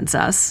approve,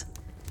 princess."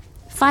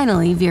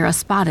 Finally, Vera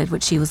spotted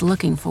what she was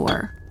looking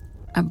for.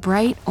 A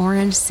bright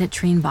orange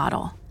citrine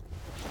bottle.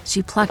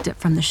 She plucked it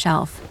from the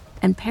shelf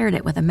and paired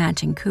it with a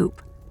matching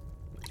coupe.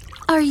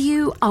 "Are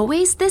you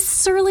always this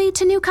surly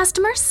to new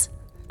customers?"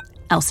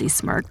 Elsie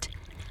smirked.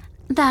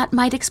 "That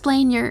might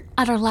explain your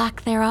utter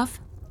lack thereof."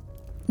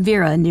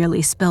 Vera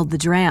nearly spilled the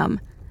dram.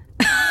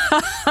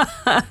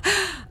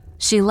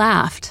 She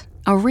laughed,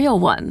 a real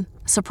one,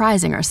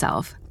 surprising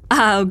herself.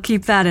 "I'll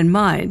keep that in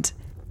mind."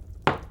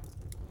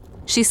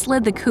 She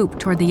slid the coupe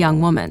toward the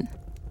young woman.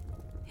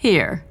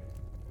 "Here."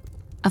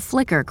 A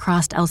flicker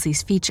crossed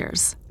Elsie's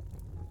features.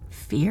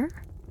 Fear?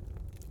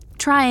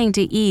 Trying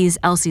to ease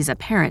Elsie's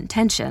apparent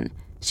tension,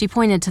 she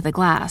pointed to the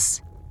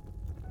glass.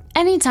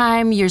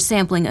 "Anytime you're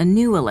sampling a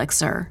new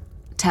elixir,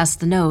 test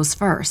the nose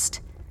first.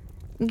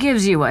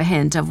 Gives you a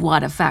hint of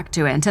what effect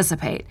to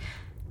anticipate.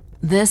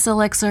 This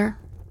elixir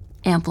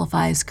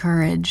amplifies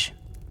courage."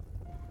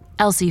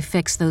 Elsie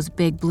fixed those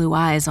big blue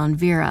eyes on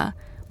Vera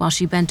while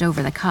she bent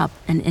over the cup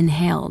and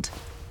inhaled.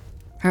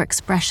 Her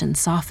expression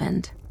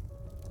softened.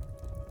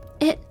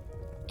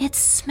 It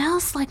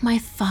smells like my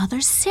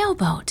father's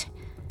sailboat.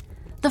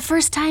 The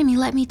first time he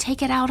let me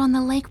take it out on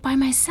the lake by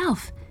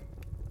myself.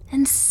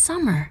 In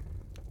summer.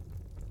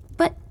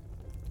 But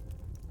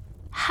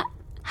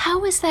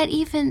how is that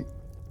even...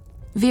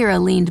 Vera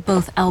leaned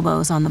both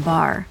elbows on the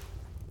bar.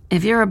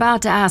 If you're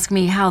about to ask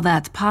me how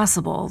that's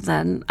possible,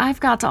 then I've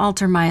got to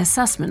alter my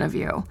assessment of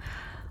you.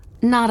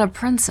 Not a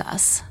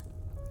princess.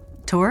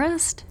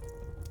 Tourist?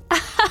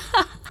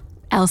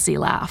 Elsie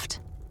laughed.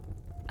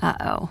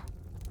 Uh-oh.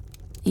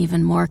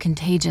 Even more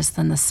contagious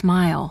than the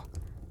smile.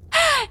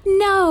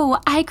 No,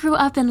 I grew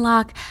up in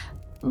Locke,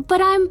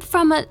 but I'm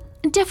from a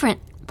different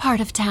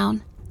part of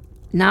town.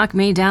 Knock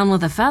me down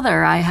with a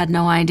feather, I had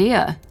no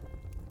idea.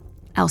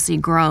 Elsie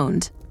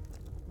groaned.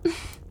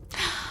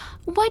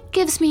 What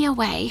gives me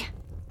away?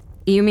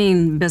 You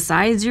mean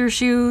besides your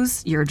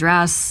shoes, your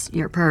dress,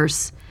 your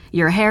purse,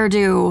 your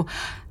hairdo?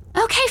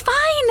 Okay,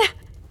 fine.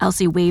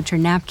 Elsie waved her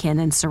napkin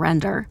in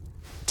surrender.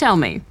 Tell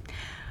me,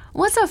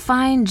 what's a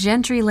fine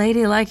gentry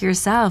lady like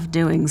yourself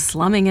doing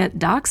slumming at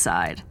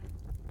dockside?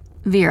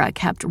 Vera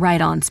kept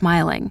right on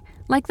smiling,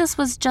 like this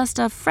was just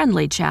a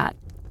friendly chat.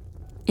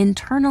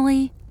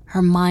 Internally,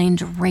 her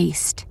mind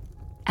raced.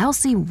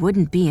 Elsie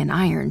wouldn't be an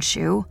iron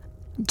shoe.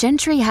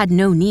 Gentry had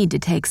no need to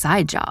take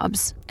side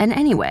jobs, and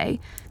anyway,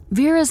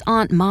 Vera's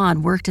Aunt Maud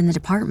worked in the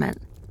department.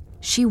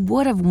 She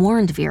would have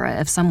warned Vera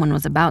if someone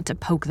was about to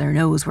poke their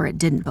nose where it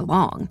didn't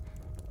belong.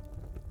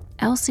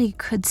 Elsie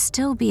could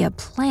still be a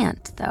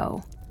plant,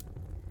 though.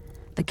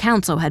 The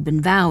council had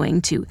been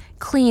vowing to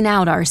clean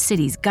out our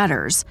city's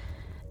gutters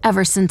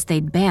ever since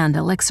they'd banned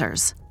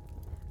elixirs.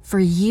 For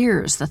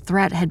years, the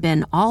threat had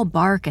been all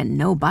bark and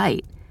no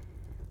bite.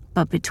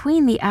 But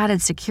between the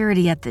added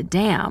security at the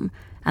dam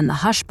and the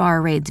hush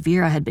bar raids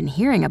Vera had been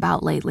hearing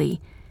about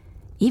lately,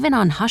 even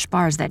on hush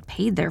bars that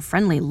paid their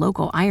friendly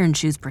local Iron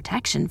Shoes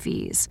protection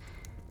fees,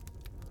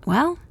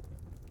 well,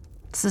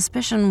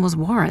 suspicion was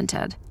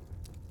warranted.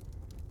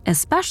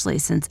 Especially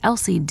since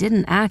Elsie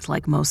didn't act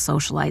like most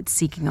socialites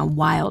seeking a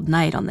wild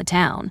night on the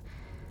town.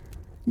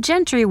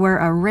 Gentry were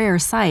a rare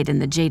sight in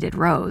the Jaded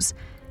Rose,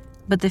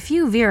 but the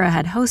few Vera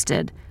had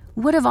hosted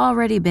would have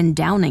already been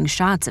downing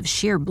shots of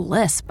sheer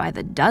bliss by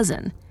the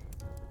dozen.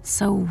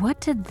 So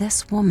what did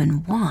this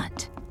woman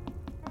want?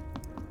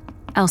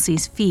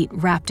 Elsie's feet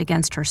rapped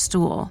against her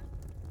stool.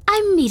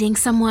 I'm meeting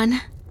someone.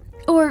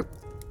 Or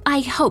I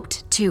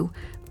hoped to,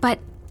 but...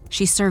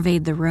 She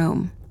surveyed the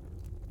room.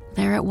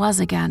 There it was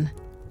again.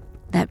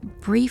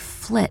 That brief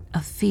flit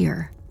of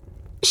fear.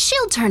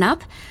 She'll turn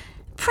up.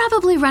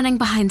 Probably running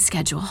behind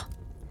schedule,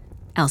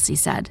 Elsie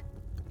said,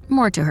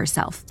 more to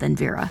herself than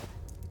Vera.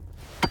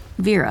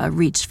 Vera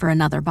reached for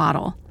another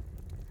bottle.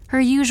 Her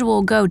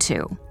usual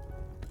go-to,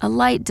 a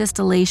light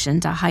distillation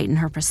to heighten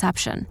her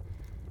perception.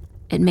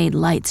 It made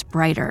lights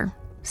brighter,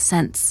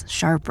 scents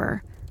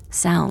sharper,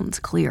 sounds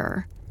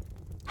clearer.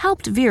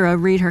 Helped Vera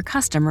read her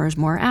customers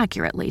more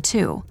accurately,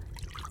 too.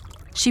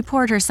 She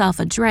poured herself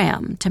a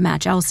dram to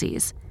match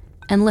Elsie's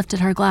and lifted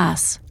her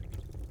glass.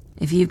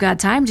 If you've got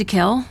time to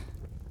kill,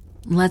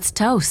 let's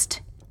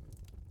toast.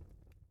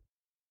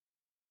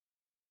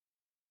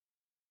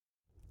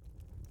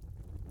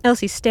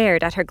 Elsie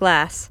stared at her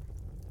glass.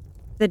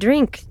 The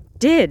drink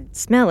did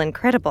smell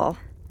incredible.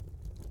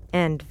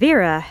 And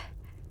Vera...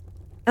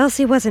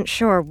 Elsie wasn't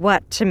sure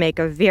what to make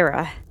of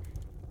Vera.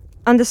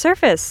 On the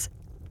surface,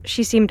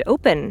 she seemed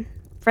open,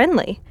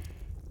 friendly.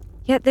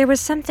 Yet there was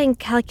something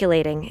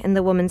calculating in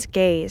the woman's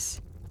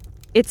gaze.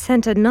 It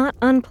sent a not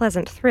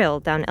unpleasant thrill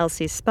down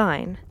Elsie's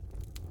spine.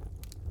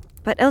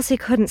 But Elsie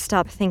couldn't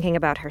stop thinking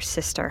about her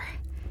sister.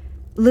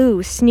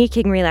 Lou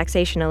sneaking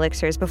relaxation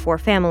elixirs before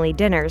family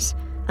dinners,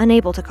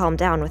 unable to calm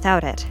down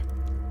without it.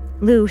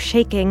 Lou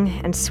shaking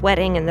and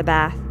sweating in the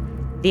bath,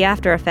 the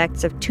after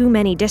effects of too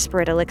many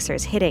disparate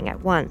elixirs hitting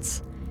at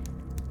once.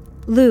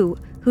 Lou,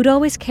 who'd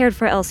always cared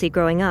for Elsie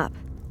growing up,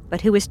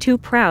 but who was too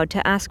proud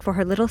to ask for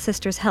her little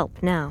sister's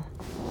help now.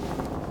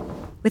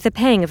 With a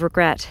pang of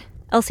regret,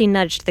 Elsie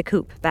nudged the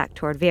coupe back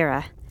toward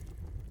Vera.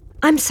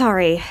 I'm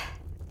sorry.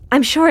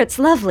 I'm sure it's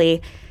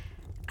lovely.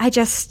 I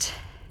just...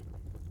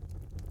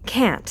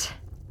 can't.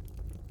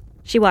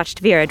 She watched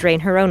Vera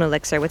drain her own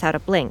elixir without a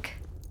blink.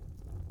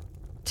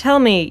 Tell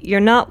me you're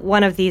not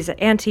one of these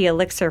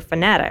anti-elixir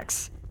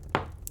fanatics.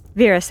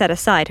 Vera set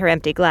aside her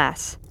empty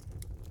glass.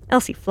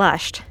 Elsie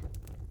flushed.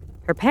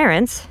 Her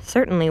parents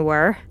certainly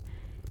were.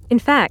 In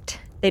fact,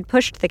 they'd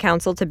pushed the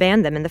council to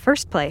ban them in the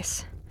first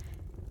place.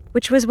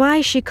 Which was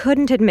why she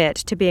couldn't admit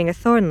to being a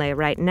Thornley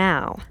right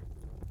now.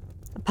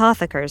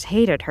 Apothecars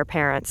hated her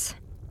parents.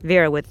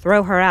 Vera would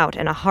throw her out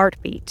in a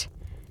heartbeat.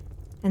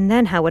 And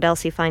then how would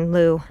Elsie find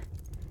Lou?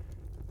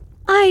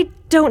 I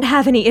don't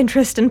have any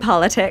interest in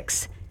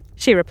politics,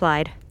 she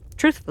replied,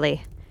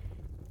 truthfully.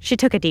 She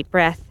took a deep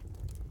breath.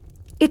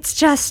 It's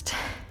just...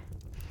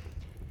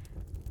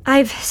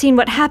 I've seen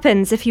what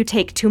happens if you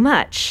take too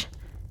much.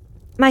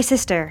 My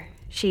sister,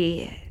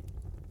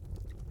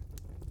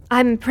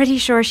 I'm pretty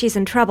sure she's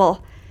in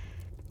trouble.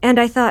 and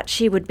I thought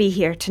she would be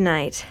here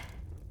tonight.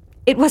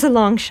 It was a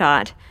long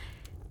shot,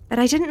 but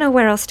I didn't know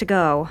where else to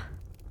go.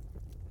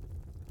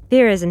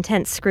 Vera's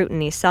intense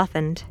scrutiny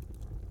softened.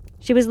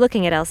 She was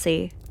looking at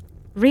Elsie,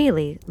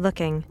 really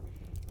looking,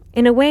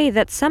 in a way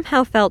that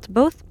somehow felt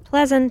both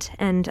pleasant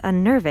and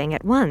unnerving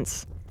at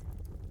once.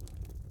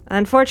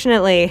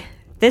 Unfortunately,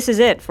 this is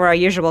it for our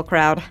usual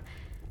crowd.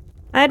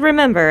 I'd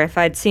remember if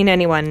I'd seen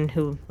anyone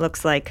who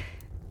looks like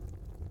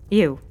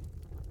you.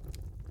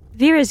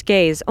 Vera's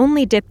gaze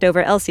only dipped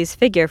over Elsie's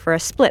figure for a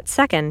split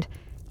second,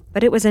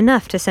 but it was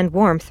enough to send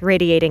warmth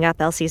radiating up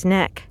Elsie's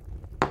neck.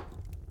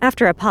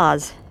 After a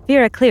pause,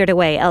 Vera cleared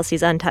away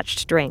Elsie's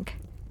untouched drink.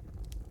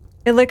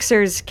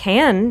 Elixirs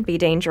can be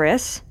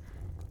dangerous,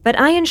 but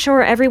I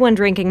ensure everyone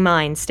drinking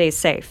mine stays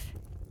safe.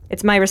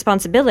 It's my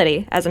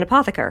responsibility as an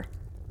apothecary.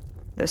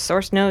 The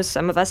source knows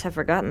some of us have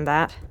forgotten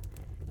that.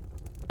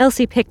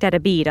 Elsie picked at a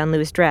bead on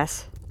Lou's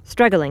dress,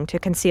 struggling to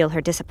conceal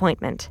her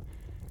disappointment.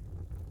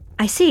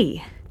 I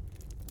see.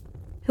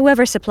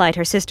 Whoever supplied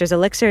her sister's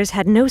elixirs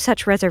had no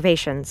such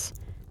reservations,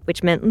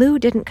 which meant Lou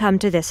didn't come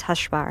to this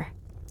hush bar.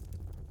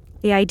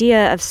 The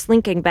idea of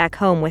slinking back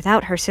home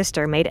without her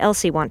sister made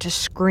Elsie want to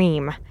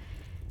scream.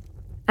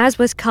 As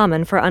was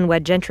common for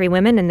unwed gentry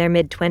women in their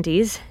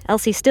mid-20s,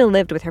 Elsie still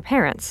lived with her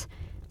parents.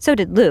 So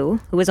did Lou,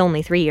 who was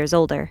only 3 years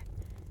older.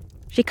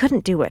 She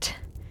couldn't do it.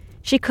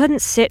 She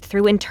couldn't sit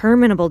through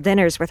interminable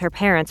dinners with her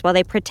parents while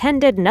they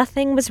pretended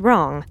nothing was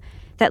wrong,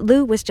 that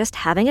Lou was just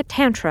having a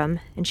tantrum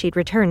and she'd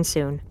return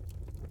soon.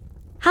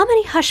 How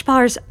many hush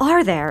bars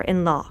are there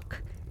in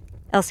Locke?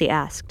 Elsie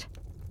asked.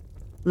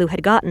 Lou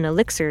had gotten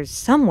elixirs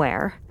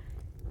somewhere.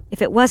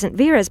 If it wasn't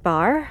Vera's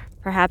bar,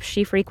 perhaps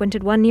she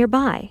frequented one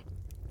nearby.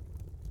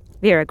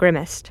 Vera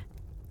grimaced.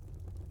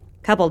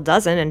 Couple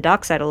dozen in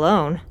Dockside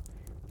alone.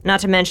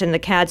 Not to mention the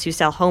cads who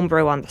sell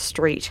homebrew on the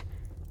street.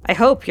 I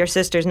hope your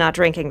sister's not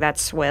drinking that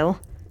swill,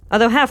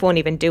 although half won't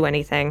even do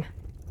anything.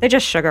 They're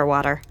just sugar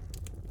water.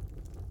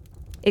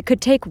 It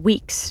could take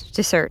weeks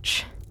to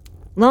search.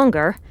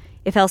 Longer,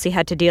 if Elsie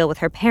had to deal with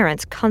her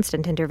parents'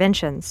 constant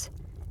interventions.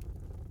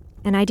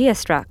 An idea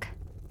struck.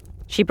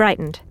 She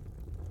brightened.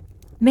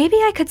 Maybe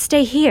I could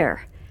stay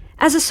here,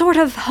 as a sort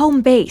of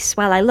home base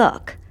while I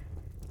look.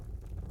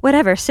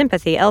 Whatever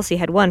sympathy Elsie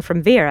had won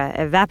from Vera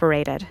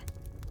evaporated.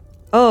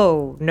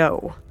 Oh,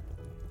 no.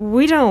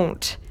 We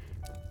don't.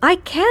 I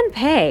can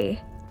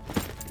pay.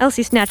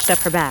 Elsie snatched up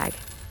her bag.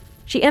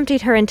 She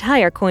emptied her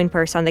entire coin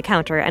purse on the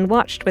counter and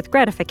watched with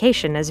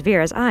gratification as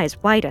Vera's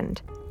eyes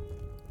widened.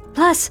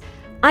 Plus,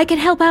 I can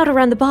help out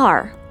around the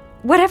bar.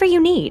 Whatever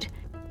you need.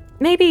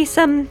 Maybe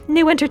some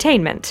new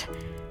entertainment.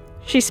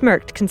 She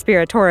smirked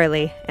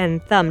conspiratorially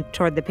and thumbed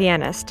toward the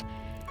pianist.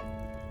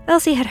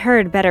 Elsie had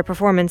heard better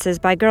performances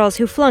by girls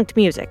who flunked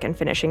music in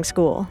finishing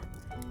school.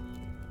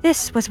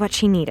 This was what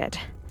she needed.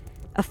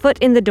 A foot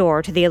in the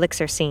door to the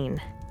elixir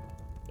scene.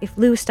 If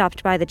Lou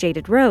stopped by the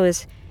Jaded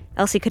Rose,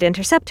 Elsie could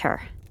intercept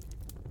her.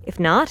 If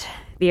not,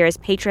 Vera's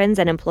patrons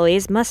and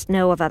employees must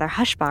know of other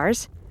hush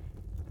bars.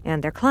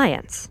 And their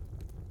clients.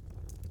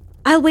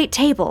 I'll wait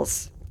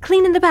tables.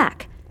 Clean in the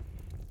back.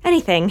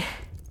 Anything.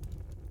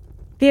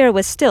 Vera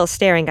was still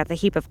staring at the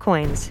heap of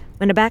coins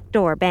when a back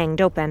door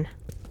banged open.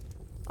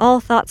 All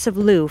thoughts of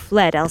Lou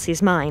fled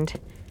Elsie's mind.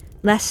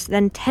 Less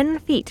than 10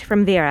 feet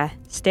from Vera,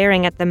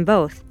 staring at them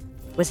both,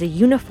 was a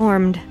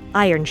uniformed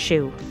iron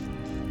shoe.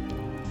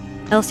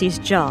 Elsie's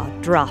jaw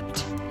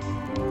dropped.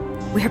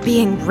 We're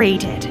being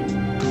raided.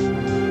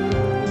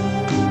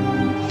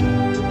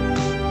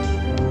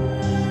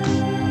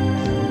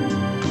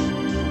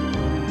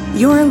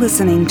 You're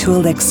listening to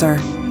Elixir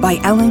by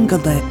Ellen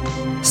Goodlett,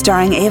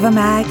 starring Ava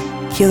Mag,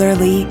 Keeler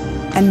Lee,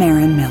 and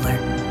Marin Miller.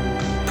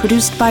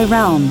 Produced by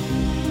Realm,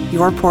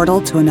 your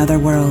portal to another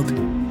world.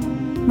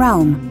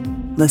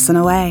 Realm, listen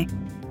away.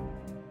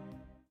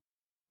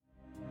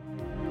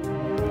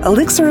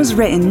 Elixir is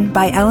written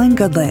by Ellen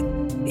Goodlett.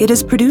 It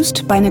is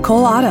produced by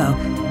Nicole Otto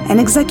and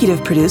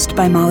executive produced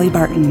by Molly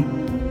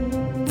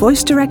Barton.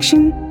 Voice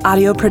direction,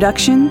 audio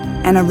production,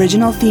 and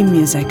original theme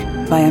music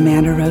by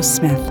Amanda Rose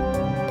Smith.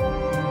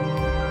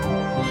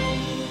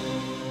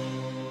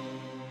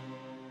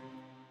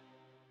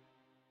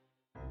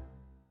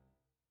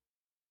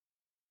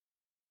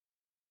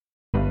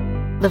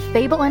 The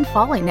Fable and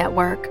Folly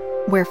Network,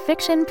 where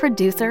fiction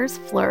producers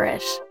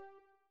flourish.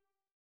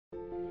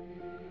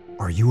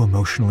 Are you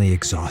emotionally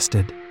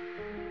exhausted?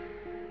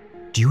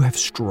 Do you have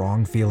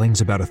strong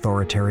feelings about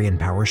authoritarian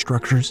power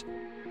structures?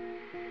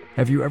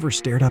 Have you ever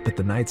stared up at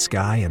the night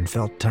sky and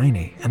felt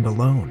tiny and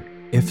alone?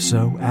 If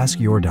so, ask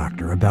your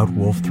doctor about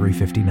Wolf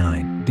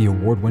 359, the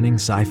award-winning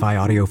sci-fi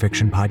audio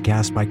fiction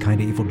podcast by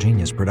Kinda Evil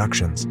Genius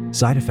Productions.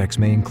 Side effects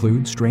may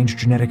include strange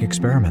genetic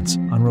experiments,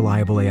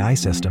 unreliable AI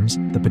systems,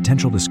 the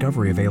potential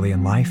discovery of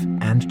alien life,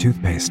 and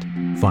toothpaste.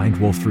 Find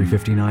Wolf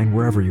 359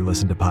 wherever you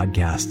listen to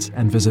podcasts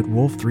and visit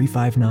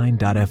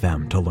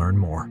wolf359.fm to learn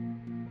more.